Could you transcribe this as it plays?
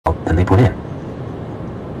put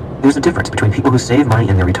in. There's a difference between people who save money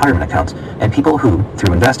in their retirement accounts and people who,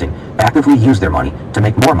 through investing, actively use their money to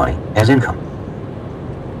make more money as income.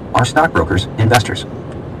 Are stockbrokers investors?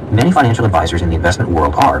 Many financial advisors in the investment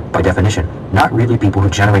world are, by definition, not really people who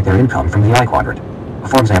generate their income from the I quadrant.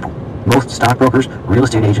 For example, most stockbrokers, real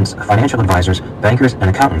estate agents, financial advisors, bankers, and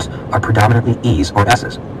accountants are predominantly E's or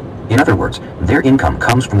S's. In other words, their income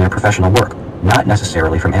comes from their professional work, not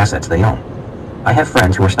necessarily from assets they own. I have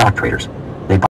friends who are stock traders.